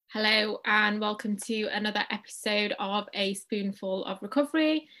Hello and welcome to another episode of A Spoonful of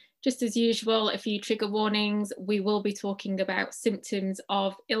Recovery. Just as usual, a few trigger warnings. We will be talking about symptoms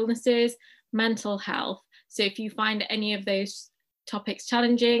of illnesses, mental health. So if you find any of those topics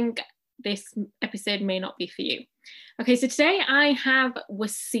challenging, this episode may not be for you. Okay, so today I have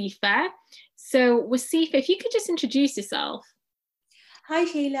Wasifa. So Wasifa, if you could just introduce yourself. Hi,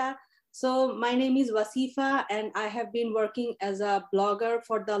 Sheila. So my name is Wasifa and I have been working as a blogger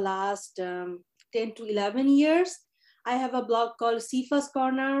for the last 10 to 11 years. I have a blog called Sifa's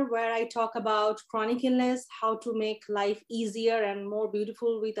Corner where I talk about chronic illness, how to make life easier and more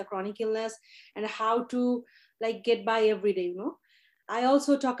beautiful with a chronic illness, and how to get by every day, I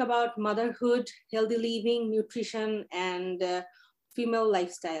also talk about motherhood, healthy living, nutrition, and female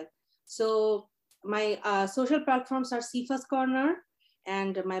lifestyle. So my social platforms are Sifa's Corner,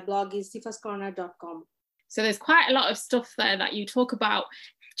 and my blog is sifascorner.com. So there's quite a lot of stuff there that you talk about.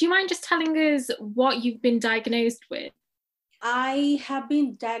 Do you mind just telling us what you've been diagnosed with? I have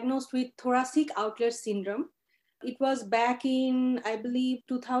been diagnosed with thoracic outlet syndrome. It was back in, I believe,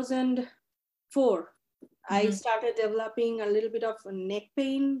 2004. I started developing a little bit of neck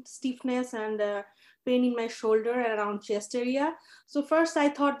pain, stiffness, and pain in my shoulder and around chest area. So first I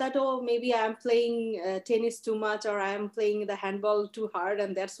thought that, maybe I'm playing tennis too much, or I'm playing the handball too hard,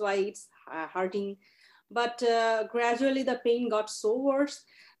 and that's why it's hurting. But gradually the pain got so worse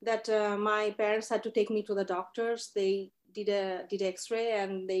that my parents had to take me to the doctors. They did X-ray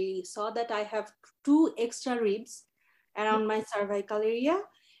and they saw that I have 2 extra ribs around my cervical area.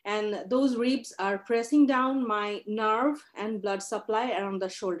 And those ribs are pressing down my nerve and blood supply around the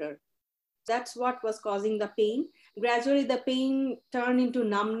shoulder. That's what was causing the pain. Gradually, the pain turned into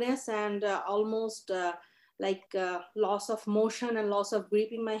numbness and almost loss of motion and loss of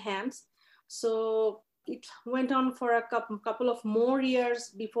grip in my hands. So it went on for a couple of more years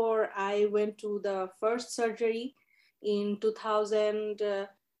before I went to the first surgery in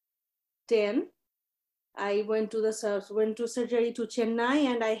 2010. I went to surgery to Chennai,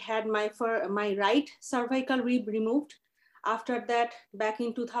 and I had my right cervical rib removed. After that, back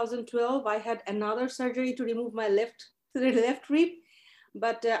in 2012, I had another surgery to remove my left rib.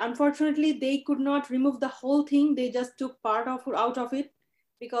 But unfortunately, they could not remove the whole thing. They just took part out of it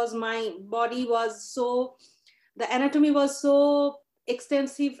because my body was the anatomy was so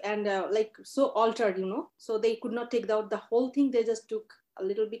extensive and so altered, So they could not take out the whole thing. They just took a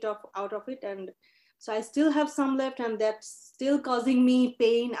little bit out of it, and so I still have some left, and that's still causing me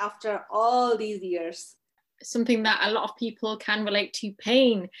pain after all these years. Something that a lot of people can relate to,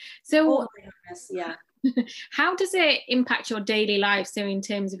 pain. So, yes, yeah. How does it impact your daily life? So, in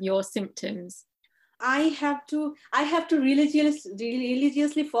terms of your symptoms, I have to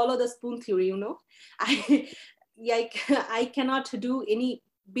religiously follow the spoon theory. I cannot do any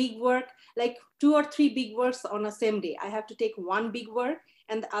big work, like 2 or 3 big works on a same day. I have to take one big work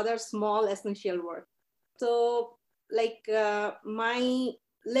and the other small essential work. So my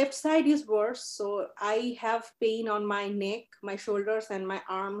left side is worse. So I have pain on my neck, my shoulders, and my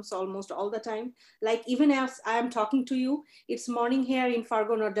arms almost all the time. Like even as I am talking to you, it's morning here in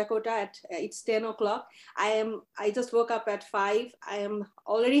Fargo, North Dakota. It's 10 o'clock. I just woke up at 5. I am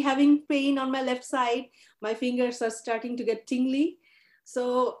already having pain on my left side. My fingers are starting to get tingly.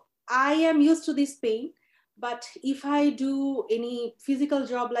 So I am used to this pain. But if I do any physical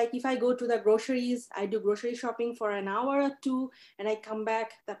job, like if I go to the groceries, I do grocery shopping for an hour or 2, and I come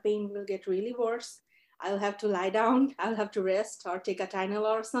back, the pain will get really worse. I'll have to lie down, I'll have to rest or take a Tylenol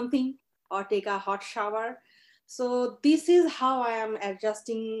or something, or take a hot shower. So this is how I am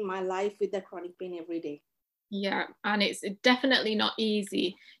adjusting my life with the chronic pain every day. Yeah, and it's definitely not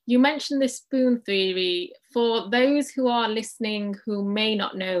easy. You mentioned the spoon theory. For those who are listening who may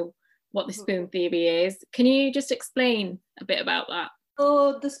not know what the spoon theory is, can you just explain a bit about that?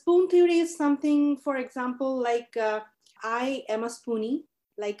 So the spoon theory is something, for example, I am a spoonie.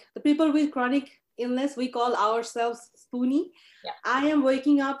 Like the people with chronic illness, we call ourselves spoonie. Yeah. I am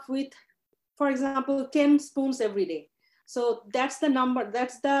waking up with, for example, 10 spoons every day. So that's the number,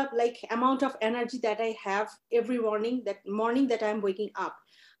 that's the amount of energy that I have every morning that I'm waking up.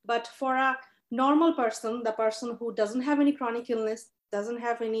 But for a normal person, the person who doesn't have any chronic illness, doesn't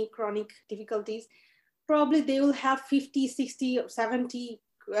have any chronic difficulties, probably they will have 50, 60, or 70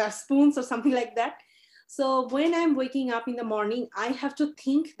 spoons or something like that. So when I'm waking up in the morning, I have to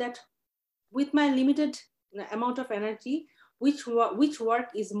think that with my limited amount of energy, which work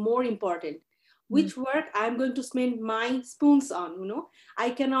is more important, which work I'm going to spend my spoons on. I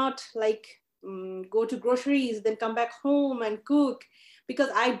cannot go to groceries, then come back home and cook, because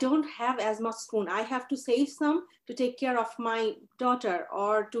I don't have as much spoon. I have to save some to take care of my daughter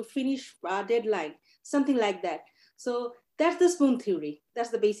or to finish a deadline, something like that. So that's the spoon theory.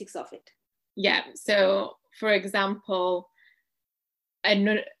 That's the basics of it. Yeah. So, for example, a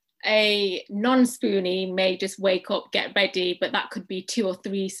non-spoonie may just wake up, get ready, but that could be 2 or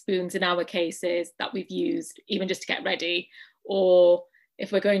 3 spoons in our cases that we've used even just to get ready. Or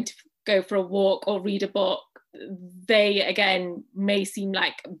if we're going to go for a walk or read a book, they again may seem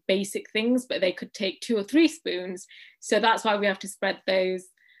like basic things, but they could take 2 or 3 spoons. So that's why we have to spread those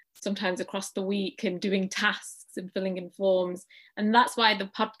sometimes across the week and doing tasks and filling in forms. And that's why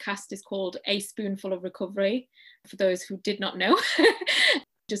the podcast is called A Spoonful of Recovery, for those who did not know.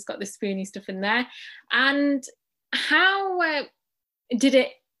 Just got the spoony stuff in there. And how did it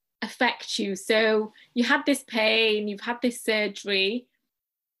affect you? So you had this pain, you've had this surgery.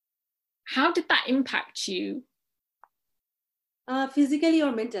 How did that impact you? Physically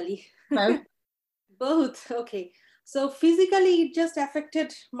or mentally? Both. Both. Okay. So physically, it just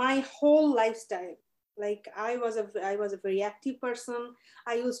affected my whole lifestyle. Like I was a very active person.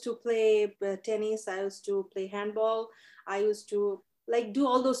 I used to play tennis. I used to play handball. I used to like do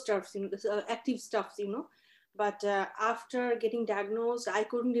all those stuffs, active stuffs, But after getting diagnosed, I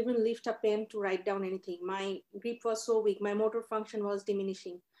couldn't even lift a pen to write down anything. My grip was so weak. My motor function was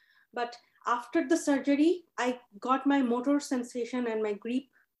diminishing. But after the surgery, I got my motor sensation and my grip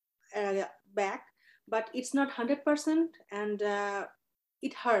back, but it's not 100%, and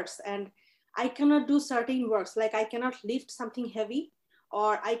it hurts. And I cannot do certain works, like I cannot lift something heavy,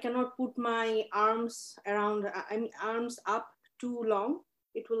 or I cannot put my arms around, arms up too long.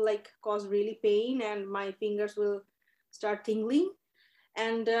 It will like cause really pain, and my fingers will start tingling.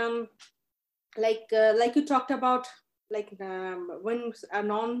 And like you talked about, like when a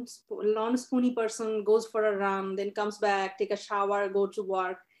non-spoony person goes for a run, then comes back, take a shower, go to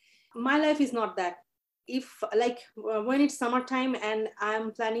work. My life is not that. If like when it's summertime and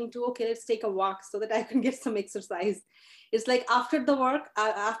I'm planning to, okay, let's take a walk so that I can get some exercise. It's like after the walk,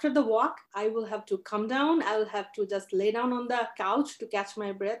 I will have to come down. I will have to just lay down on the couch to catch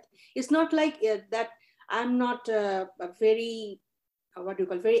my breath. It's not like that I'm not a very,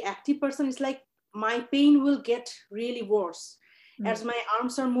 very active person. It's like my pain will get really worse. As my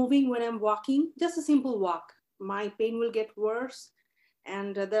arms are moving when I'm walking, just a simple walk, my pain will get worse,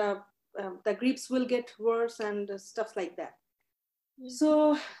 and the grips will get worse, and stuff like that.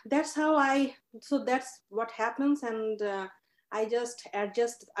 So that's what happens. And I just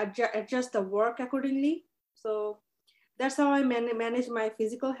adjust the work accordingly. So that's how I manage my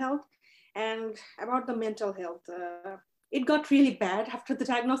physical health. And about the mental health, it got really bad after the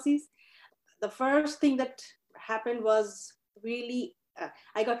diagnosis. The first thing that happened was really,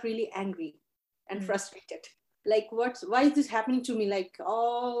 I got really angry and frustrated. Like, why is this happening to me? Like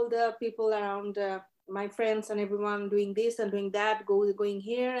all the people around, my friends and everyone doing this and doing that, going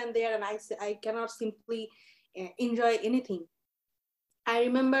here and there. And I cannot simply enjoy anything. I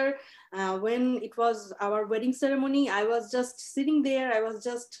remember when it was our wedding ceremony, I was just sitting there. I was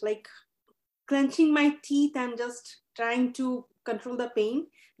just like clenching my teeth and just trying to control the pain,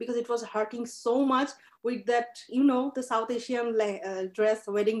 because it was hurting so much with that, the South Asian dress,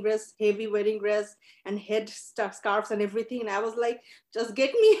 wedding dress, heavy wedding dress, and head scarves and everything. And I was like, just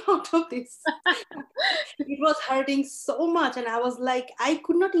get me out of this. It was hurting so much. And I was like, I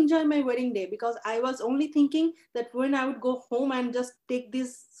could not enjoy my wedding day, because I was only thinking that when I would go home and just take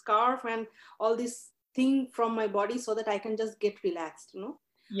this scarf and all this thing from my body so that I can just get relaxed,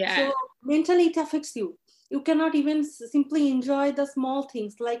 Yeah. So mentally it affects you. You cannot even simply enjoy the small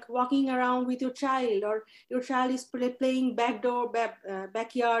things, like walking around with your child, or your child is playing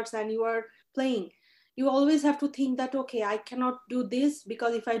backyards and you are playing. You always have to think that, okay, I cannot do this,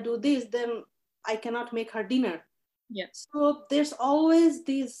 because if I do this, then I cannot make her dinner. Yeah. So there's always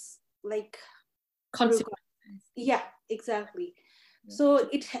this like consequences. Yeah, exactly. So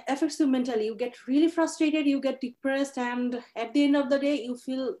it affects you mentally. You get really frustrated, you get depressed, and at the end of the day, you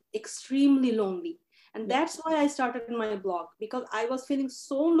feel extremely lonely. And that's why I started my blog, because I was feeling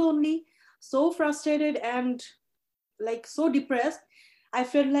so lonely, so frustrated, and like so depressed. I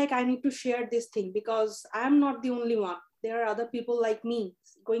felt like I need to share this thing, because I'm not the only one. There are other people like me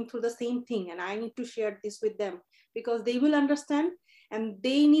going through the same thing, and I need to share this with them, because they will understand, and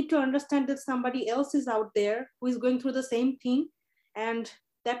they need to understand that somebody else is out there who is going through the same thing, and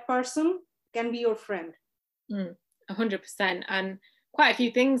that person can be your friend. 100%. And quite a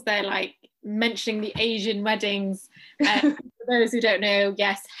few things there, like mentioning the Asian weddings. For those who don't know,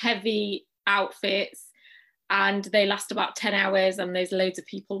 yes, heavy outfits, and they last about 10 hours, and there's loads of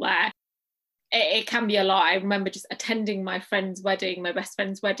people there. it can be a lot. I remember just attending my friend's wedding, my best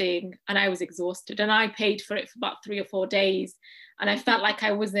friend's wedding, and I was exhausted, and I paid for it for about 3 or 4 days, and I felt like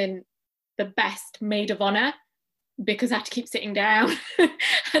I wasn't the best maid of honor because I had to keep sitting down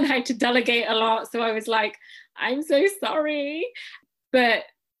and I had to delegate a lot. So I was like, I'm so sorry, but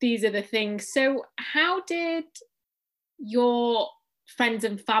these are the things. So how did your friends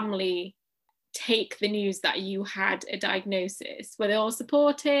and family take the news that you had a diagnosis? Were they all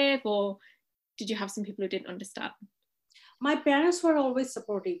supportive, or did you have some people who didn't understand? My parents were always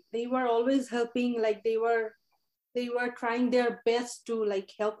supportive. They were always helping, like they were trying their best to like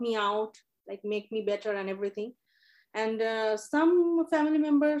help me out, like make me better and everything. And some family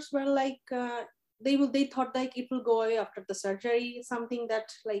members were like they thought like it will go away after the surgery, something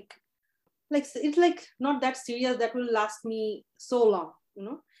that like it's like not that serious, that will last me so long, you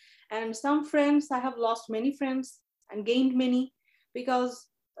know. And some friends, I have lost many friends and gained many, because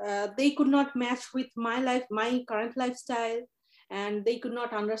they could not match with my life, my current lifestyle, and they could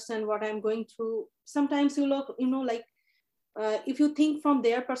not understand what I'm going through. Sometimes you look, you know, like if you think from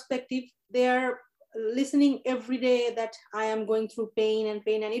their perspective, they are listening every day that I am going through pain, and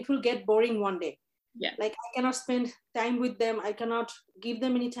it will get boring one day. Yeah. Like I cannot spend time with them, I cannot give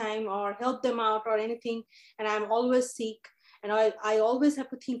them any time or help them out or anything, and I'm always sick, and I always have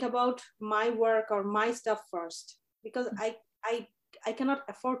to think about my work or my stuff first, because I cannot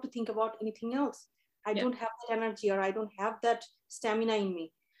afford to think about anything else. I don't have that energy, or I don't have that stamina in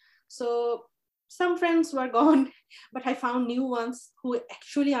me. So some friends were gone, but I found new ones who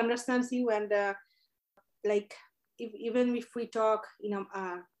actually understands you, and like even if we talk, you know,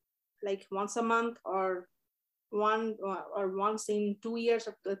 like once a month, or once in 2 years,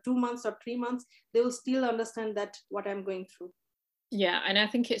 or 2 months or 3 months, they will still understand that what I'm going through. Yeah, and I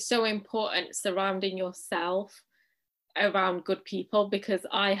think it's so important surrounding yourself around good people, because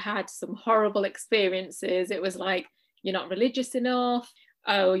I had some horrible experiences. It was like, you're not religious enough,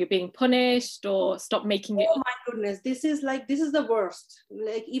 oh, you're being punished, or stop making it. Oh my goodness, this is the worst.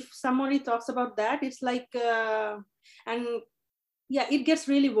 Like if somebody talks about that, it's like and yeah, it gets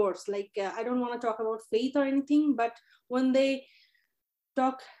really worse. Like I don't want to talk about faith or anything, but when they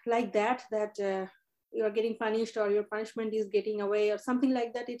talk like that you're getting punished, or your punishment is getting away, or something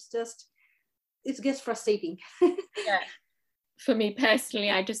like that, it gets frustrating. Yeah. For me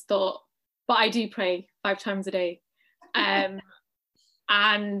personally, I just thought, but I do pray 5 times a day.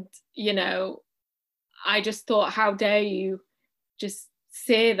 And, you know, I just thought, how dare you just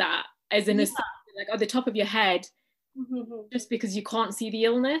say that as an assumption, like at the top of your head, just because you can't see the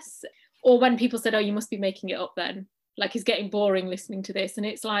illness. Or when people said, oh, you must be making it up then. Like, it's getting boring listening to this. And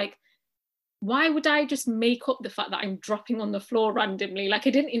it's like, why would I just make up the fact that I'm dropping on the floor randomly? Like, I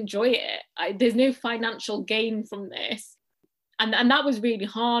didn't enjoy it. There's no financial gain from this. And that was really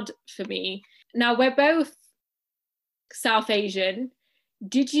hard for me. Now, we're both South Asian.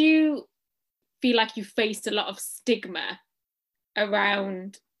 Did you feel like you faced a lot of stigma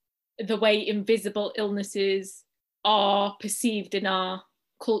around the way invisible illnesses are perceived in our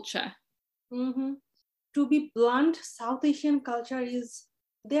culture? Mm-hmm. To be blunt, South Asian culture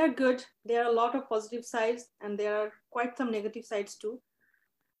they are good. There are a lot of positive sides, and there are quite some negative sides too.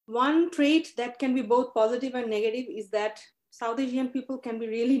 One trait that can be both positive and negative is that South Asian people can be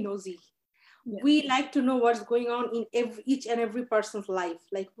really nosy. Yeah. We like to know what's going on in each and every person's life.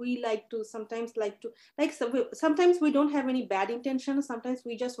 Like we sometimes sometimes we don't have any bad intentions. Sometimes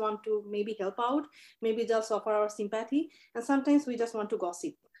we just want to maybe help out, maybe just offer our sympathy, and sometimes we just want to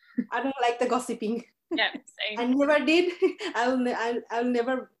gossip. I don't like the gossiping. Yeah, same. I never did. I'll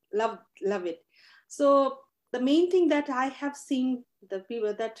never love it. So the main thing that I have seen, the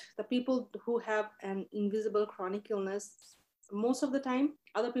people who have an invisible chronic illness, most of the time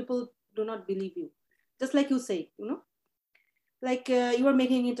other people do not believe you, just like you say, you know, like you are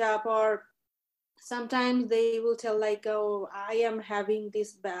making it up. Or sometimes they will tell like, oh, I am having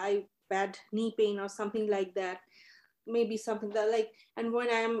this bad knee pain or something like that, maybe something that like, and when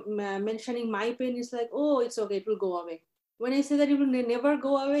I'm mentioning my pain, it's like, oh, it's okay, it will go away. When I say that it will never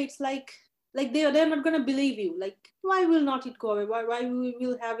go away, it's like they're not going to believe you. Like, why will not it go away? Why we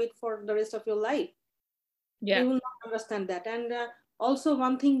will have it for the rest of your life? Yeah, they will not understand that. And also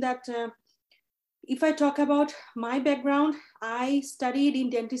one thing that if I talk about my background, I studied in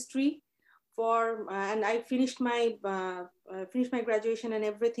dentistry and I finished my graduation and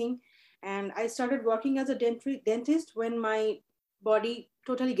everything, and I started working as a dentist when my body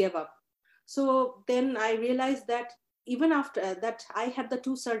totally gave up. So then I realized that even after that, I had the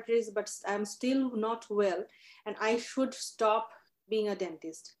 2 surgeries, but I'm still not well, and I should stop being a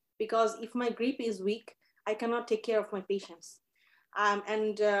dentist, because if my grip is weak, I cannot take care of my patients.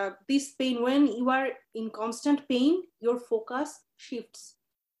 And this pain, when you are in constant pain, your focus shifts,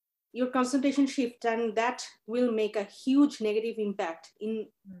 your concentration shift, and that will make a huge negative impact in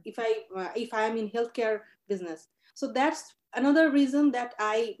if I am in healthcare business. So that's another reason that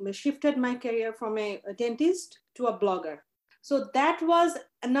I shifted my career from a dentist to a blogger. So that was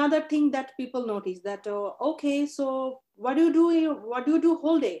another thing that people noticed, that okay, so what do you do, what do you do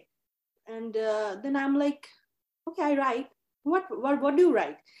whole day? And then I'm like, okay, I write. What do you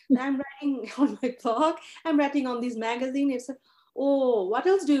write? I'm writing on my blog, I'm writing on this magazine. It's like, oh, what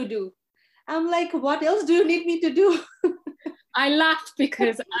else do you do? I'm like, what else do you need me to do? I laughed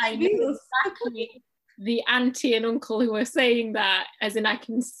because I know exactly the auntie and uncle who are saying that, as in I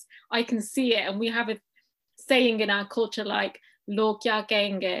can see it. And we have a saying in our culture like "Log kya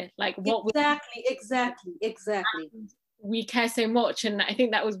kahenge," like what exactly. We care so much. And I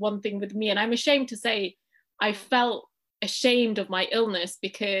think that was one thing with me. And I'm ashamed to say I felt ashamed of my illness,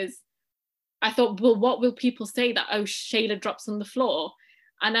 because I thought, well, what will people say that, oh, Shayla drops on the floor?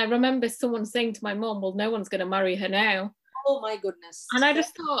 And I remember someone saying to my mom, well, no one's going to marry her now. Oh my goodness. And I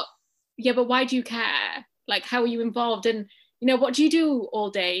just thought, yeah, but why do you care? Like, how are you involved? And, you know, what do you do all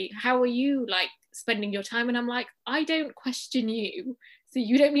day? How are you like spending your time? And I'm like, I don't question you, so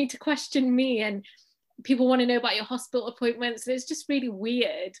you don't need to question me. And people want to know about your hospital appointments. And it's just really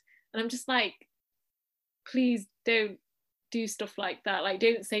weird. And I'm just like, please don't do stuff like that. Like,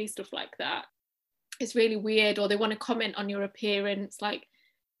 don't say stuff like that. It's really weird. Or they want to comment on your appearance, like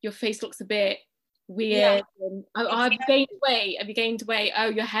your face looks a bit weird. Yeah. And, oh, have you gained weight? Have you gained weight? Oh,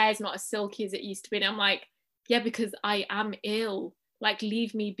 your hair's not as silky as it used to be. And I'm like, yeah, because I am ill. Like,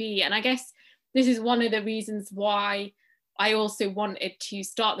 leave me be. And I guess this is one of the reasons why I also wanted to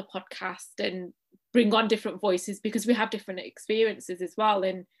start the podcast and bring on different voices, because we have different experiences as well.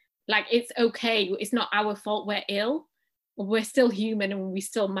 And like, it's okay. It's not our fault we're ill. We're still human and we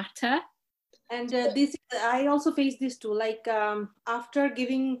still matter. And this, I also faced this too. Like after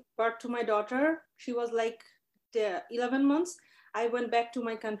giving birth to my daughter, she was like 11 months. I went back to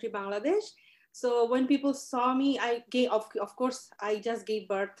my country, Bangladesh. So when people saw me, I gave, of course, I just gave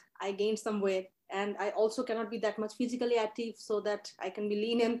birth. I gained some weight, and I also cannot be that much physically active so that I can be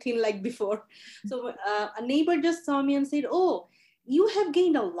lean and thin like before. So a neighbor just saw me and said, "Oh, you have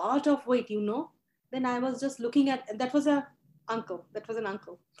gained a lot of weight, you know." Then I was just looking at, that was an uncle.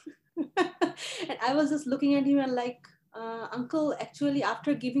 And I was just looking at him and like, uncle, actually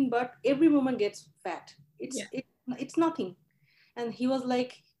after giving birth, every woman gets fat. It's nothing. And he was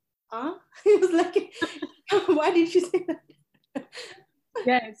like, he was like, why did she say that?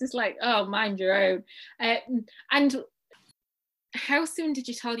 Yeah, it's just like, oh, mind your own. And how soon did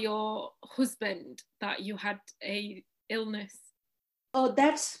you tell your husband that you had a illness? Oh,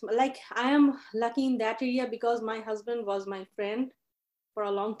 that's like, I am lucky in that area because my husband was my friend for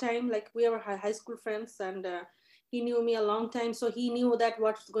a long time. Like, we were high school friends, and he knew me a long time. So he knew that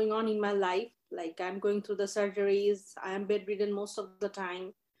what's going on in my life. Like, I'm going through the surgeries, I am bedridden most of the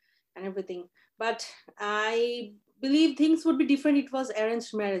time and everything. But I believe things would be different. It was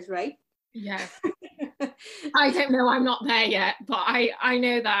arranged marriage, right? Yeah. I don't know, I'm not there yet, but I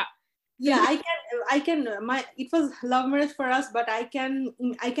know that. Yeah, I can it was love marriage for us, but I can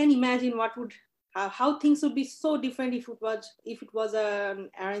imagine what would, how things would be so different if it was an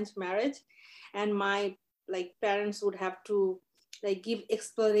arranged marriage, and my like parents would have to like give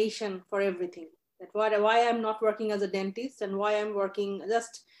explanation for everything, that why I'm not working as a dentist and why I'm working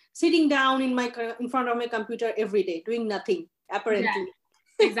just sitting down in front of my computer every day doing nothing apparently.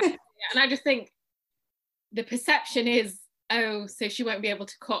 Yeah, exactly. And I just think the perception is, oh, so she won't be able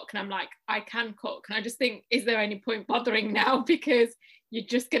to cook. And I'm like, I can cook. And I just think, is there any point bothering now? Because you're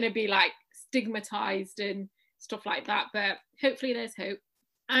just going to be like stigmatized and stuff like that. But hopefully there's hope.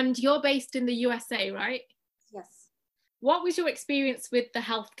 And you're based in the USA, right? Yes. What was your experience with the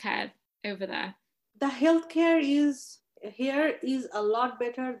healthcare over there? The healthcare here is a lot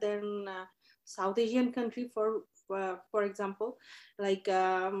better than South Asian country, for example. Like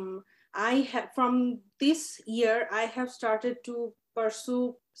I have, from this year, I have started to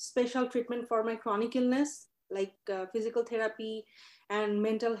pursue special treatment for my chronic illness, like physical therapy and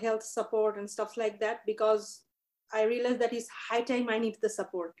mental health support and stuff like that, because I realized that it's high time I need the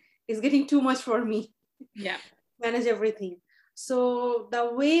support. It's getting too much for me. Yeah. Manage everything. So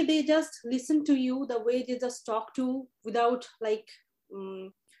the way they just listen to you, the way they just talk to without like,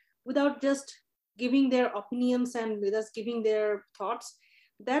 without just giving their opinions and just giving their thoughts,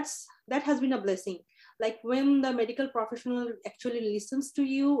 that has been a blessing. Like when the medical professional actually listens to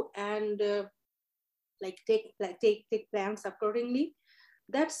you and like take plans accordingly,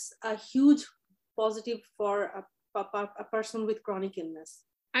 that's a huge positive for a person with chronic illness.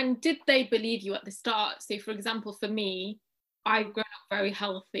 And did they believe you at the start? So for example, for me, I've grown up very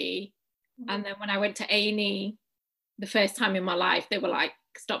healthy. And then when I went to A&E the first time in my life, they were like,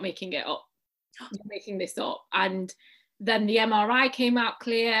 stop making it up. You're making this up. And then the MRI came out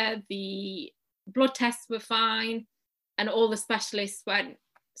clear, the blood tests were fine, and all the specialists went,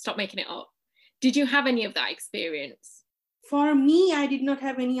 stop making it up. Did you have any of that experience? For me, I did not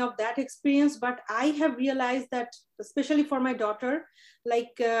have any of that experience, but I have realized that, especially for my daughter,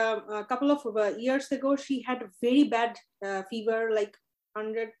 like a couple of years ago, she had a very bad fever, like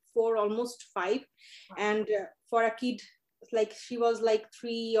 104, almost 5. Wow. And for a kid, like she was like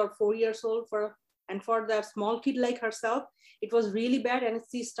 3 or 4 years old, and for the small kid like herself, it was really bad. And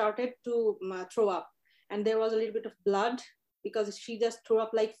she started to throw up. And there was a little bit of blood because she just threw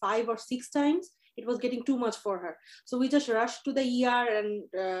up like 5 or 6 times. It was getting too much for her. So we just rushed to the ER,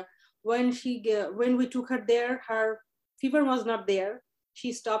 and when we took her there, her fever was not there.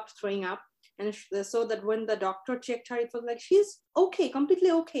 She stopped throwing up. And so that when the doctor checked her, it was like, she's okay,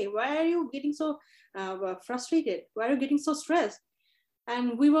 completely okay. Why are you getting so frustrated? Why are you getting so stressed?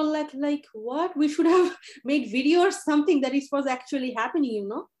 And we were like, what? We should have made video or something that it was actually happening,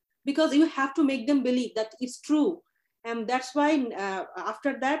 because you have to make them believe that it's true. And that's why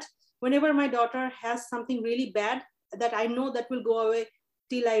after that, whenever my daughter has something really bad that I know that will go away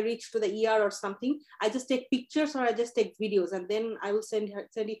till I reach to the ER or something, I just take pictures or I just take videos, and then I will send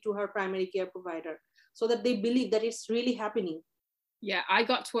it to her primary care provider so that they believe that it's really happening. Yeah, I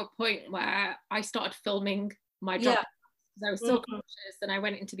got to a point where I started filming my job because I was so conscious, and I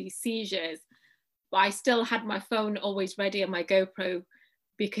went into these seizures, but I still had my phone always ready and my GoPro,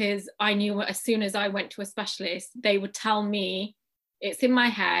 because I knew as soon as I went to a specialist, they would tell me it's in my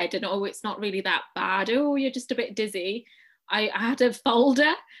head and, oh, it's not really that bad. Oh, you're just a bit dizzy. I had a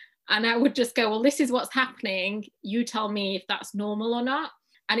folder and I would just go, well, this is what's happening. You tell me if that's normal or not.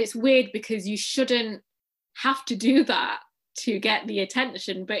 And it's weird because you shouldn't have to do that to get the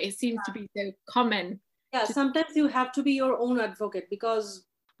attention, but it seems to be so common. Yeah, sometimes you have to be your own advocate, because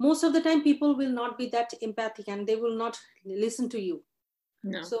most of the time people will not be that empathic and they will not listen to you.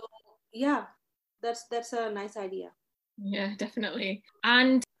 No. So yeah, that's a nice idea. Yeah, definitely.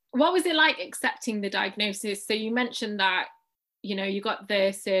 And what was it like accepting the diagnosis? So you mentioned that, you got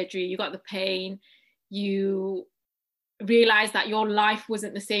the surgery, you got the pain, you realized that your life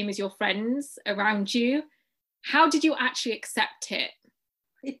wasn't the same as your friends around you. How did you actually accept it?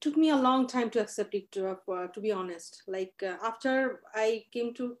 It took me a long time to accept it, to be honest. Like after I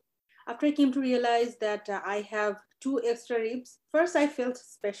came to realize that I have 2 extra ribs, first I felt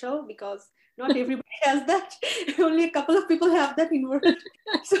special because not everybody has that. Only a couple of people have that in world.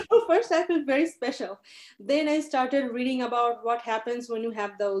 So first I felt very special. Then I started reading about what happens when you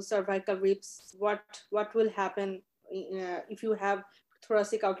have those cervical ribs, what will happen if you have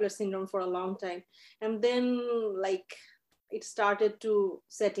thoracic outlet syndrome for a long time. And then like it started to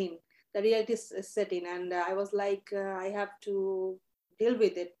set in, the reality set in, and I was like, I have to deal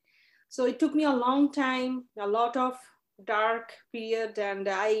with it. So it took me a long time, a lot of dark period, and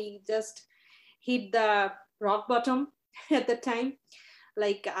I just hit the rock bottom at the time.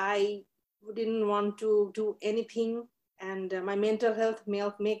 Like I didn't want to do anything, and my mental health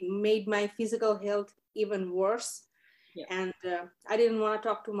made my physical health even worse. Yeah. And I didn't want to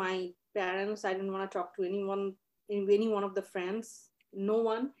talk to my parents. I didn't want to talk to any one of the friends, no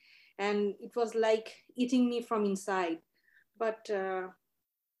one. And it was like eating me from inside. But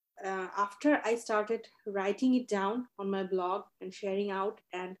after I started writing it down on my blog and sharing out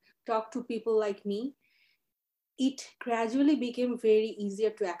and talk to people like me, it gradually became very easier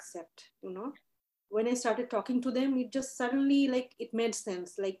to accept. When I started talking to them, it just suddenly like it made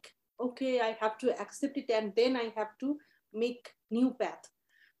sense. Like, okay, I have to accept it, and then I have to make new path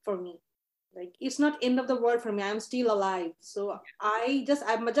for me. Like it's not end of the world for me. I'm still alive. So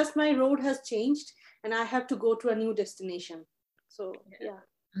my road has changed, and I have to go to a new destination. So yeah.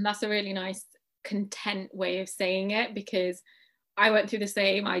 And that's a really nice, content way of saying it, because I went through the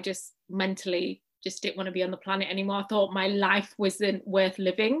same. I just mentally just didn't want to be on the planet anymore. I thought my life wasn't worth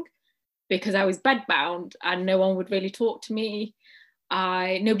living because I was bedbound and no one would really talk to me.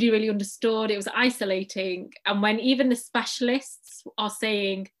 Nobody really understood. It was isolating. And when even the specialists are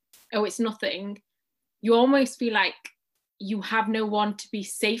saying, oh, it's nothing, you almost feel like you have no one to be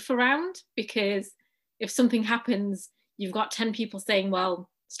safe around, because if something happens, you've got 10 people saying, well,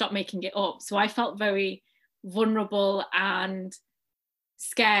 stop making it up. So I felt very vulnerable and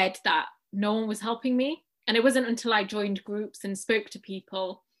scared that no one was helping me. And it wasn't until I joined groups and spoke to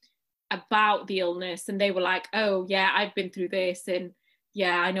people about the illness, and they were like, oh yeah, I've been through this, and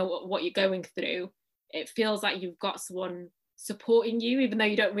yeah, I know what you're going through. it feels like you've got someone supporting you, even though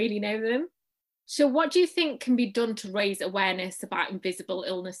you don't really know them. So what do you think can be done to raise awareness about invisible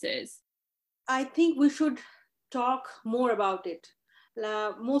illnesses? I think we should talk more about it.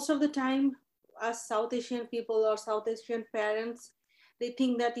 Most of the time, as South Asian people or South Asian parents, they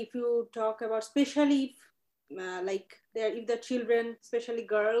think that if you talk about, especially if, if the children, especially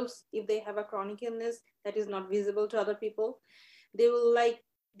girls, if they have a chronic illness that is not visible to other people, they will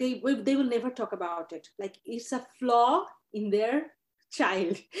they will never talk about it. Like it's a flaw in their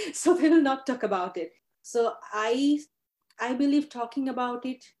child, so they will not talk about it. So I believe talking about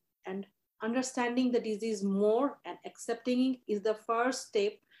it and understanding the disease more and accepting it is the first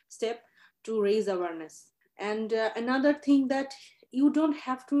step to raise awareness. And another thing, that you don't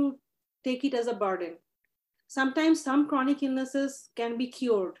have to take it as a burden. Sometimes some chronic illnesses can be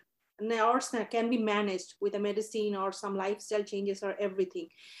cured or can be managed with a medicine or some lifestyle changes or everything.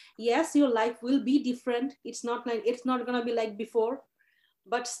 Yes, your life will be different. It's not going to be like before,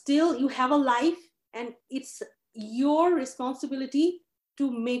 but still you have a life, and it's your responsibility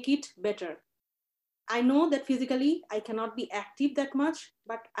to make it better. I know that physically I cannot be active that much,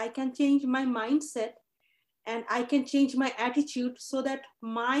 but I can change my mindset and I can change my attitude so that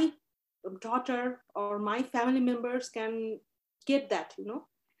my daughter or my family members can get that,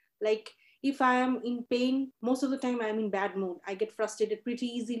 like if I am in pain, most of the time I'm in bad mood. I get frustrated pretty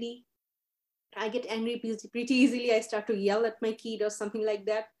easily. I get angry pretty easily. I start to yell at my kid or something like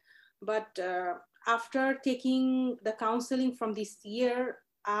that. But after taking the counseling from this year,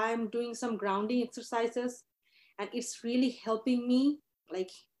 I'm doing some grounding exercises, and it's really helping me, like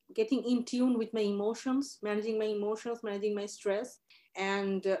getting in tune with my emotions, managing my stress,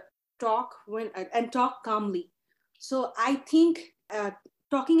 and talk calmly. So I think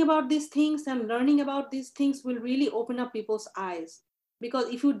talking about these things and learning about these things will really open up people's eyes. Because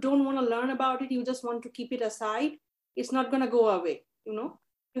if you don't want to learn about it, you just want to keep it aside, it's not going to go away. You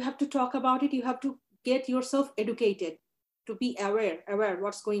have to talk about it. You have to get yourself educated to be aware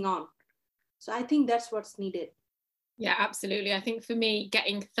what's going on. So I think that's what's needed. Yeah, absolutely. I think for me,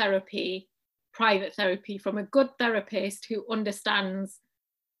 getting therapy, private therapy from a good therapist who understands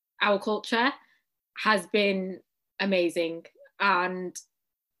our culture has been amazing. And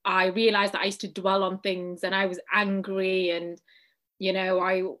I realized that I used to dwell on things and I was angry, and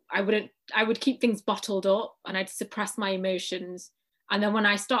I would keep things bottled up and I'd suppress my emotions. And then when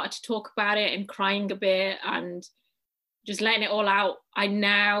I started to talk about it and crying a bit and just letting it all out, I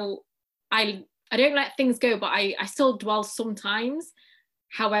don't let things go, but I still dwell sometimes.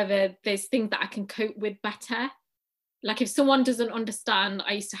 However, there's things that I can cope with better. Like if someone doesn't understand,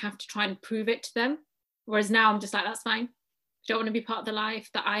 I used to have to try and prove it to them. Whereas now I'm just like, that's fine. If you don't want to be part of the life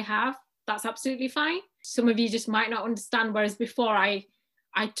that I have, that's absolutely fine. Some of you just might not understand. Whereas before I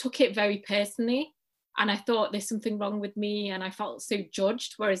took it very personally and I thought there's something wrong with me and I felt so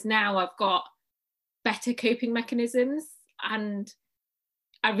judged. Whereas now I've got better coping mechanisms and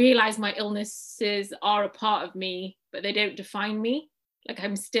I realize my illnesses are a part of me, but they don't define me. Like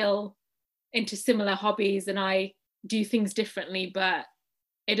I'm still into similar hobbies and I do things differently, but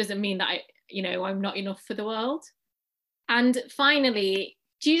it doesn't mean that I'm not enough for the world. And finally,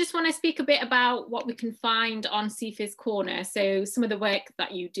 do you just want to speak a bit about what we can find on Wasifa's Corner? So some of the work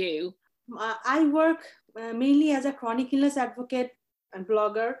that you do. I work mainly as a chronic illness advocate and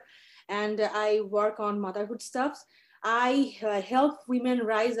blogger, and I work on motherhood stuff. I help women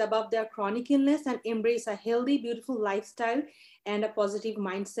rise above their chronic illness and embrace a healthy, beautiful lifestyle and a positive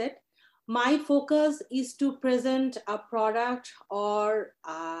mindset. My focus is to present a product or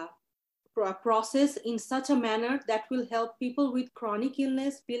a process in such a manner that will help people with chronic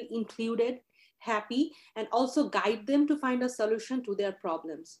illness feel included, happy, and also guide them to find a solution to their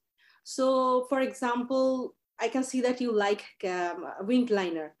problems. So, for example, I can see that you like winged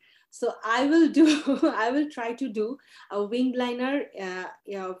liner. So I will try to do a winged liner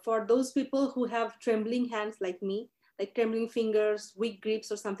for those people who have trembling hands like me, like trembling fingers, weak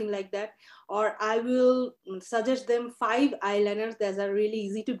grips or something like that. Or I will suggest them 5 eyeliners that are really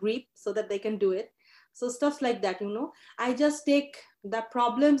easy to grip so that they can do it. So stuff like that, I just take the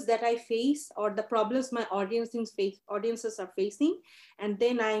problems that I face or the problems my audiences are facing, and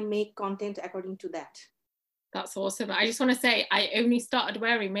then I make content according to that. That's awesome. I just want to say I only started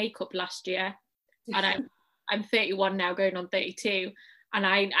wearing makeup last year and I'm 31 now, going on 32, and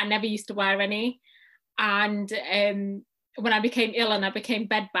I never used to wear any. And when I became ill and I became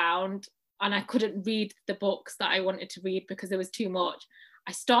bedbound and I couldn't read the books that I wanted to read because there was too much,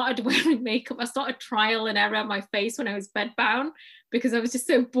 I started wearing makeup. I started trial and error on my face when I was bedbound because I was just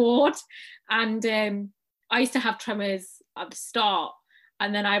so bored. And I used to have tremors at the start.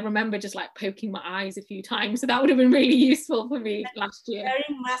 And then I remember just like poking my eyes a few times. So that would have been really useful for me last year.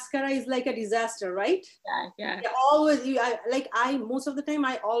 Wearing mascara is like a disaster, right? Yeah. Always, most of the time,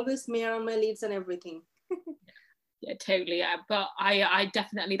 I always smear on my lids and everything. Yeah, totally. Yeah. But I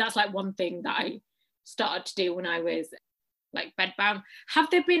definitely, that's like one thing that I started to do when I was like bedbound. Have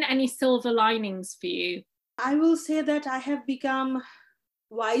there been any silver linings for you? I will say that I have become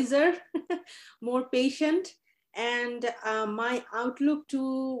wiser, more patient, and my outlook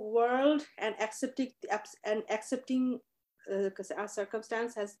to world and accepting our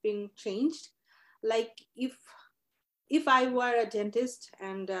circumstance has been changed. Like if I were a dentist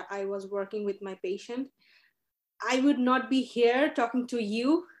and I was working with my patient, I would not be here talking to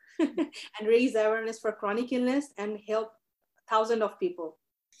you and raise awareness for chronic illness and help thousands of people.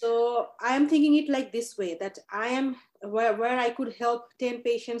 So I am thinking it like this way, that I am where I could help 10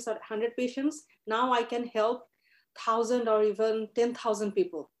 patients or 100 patients, now I can help 1,000 or even 10,000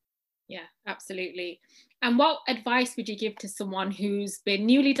 people. Yeah, absolutely. And what advice would you give to someone who's been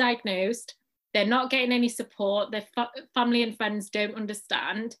newly diagnosed, they're not getting any support, their family and friends don't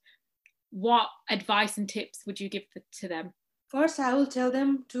understand? What advice and tips would you give to them? First, I will tell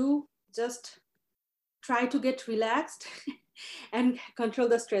them to just try to get relaxed and control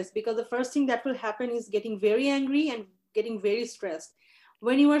the stress, because the first thing that will happen is getting very angry and getting very stressed.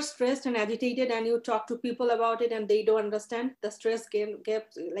 When you are stressed and agitated and you talk to people about it and they don't understand, the stress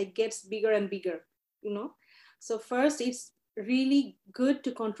gets bigger and bigger, you know. So first, it's really good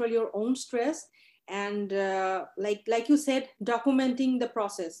to control your own stress, and like you said, documenting the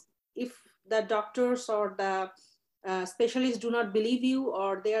process. If the doctors or the specialists do not believe you,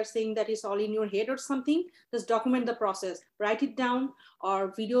 or they are saying that it's all in your head or something, just document the process, write it down,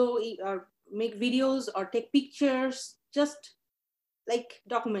 or or make videos or take pictures, just like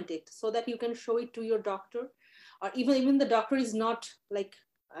document it so that you can show it to your doctor. Or even the doctor is not like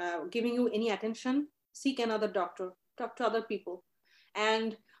giving you any attention, seek another doctor, talk to other people,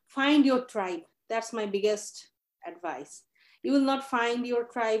 and find your tribe. That's my biggest advice. You will not find your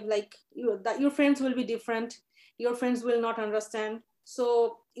tribe, like your friends will be different, your friends will not understand,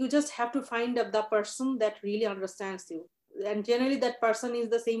 so you just have to find the person that really understands you, and generally that person is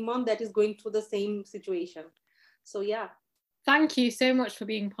the same one that is going through the same situation. So yeah. Thank you so much for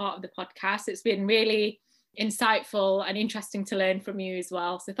being part of the podcast. It's been really insightful and interesting to learn from you as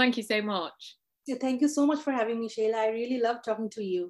well. So thank you so much. Thank you so much for having me, Shayla. I really love talking to you.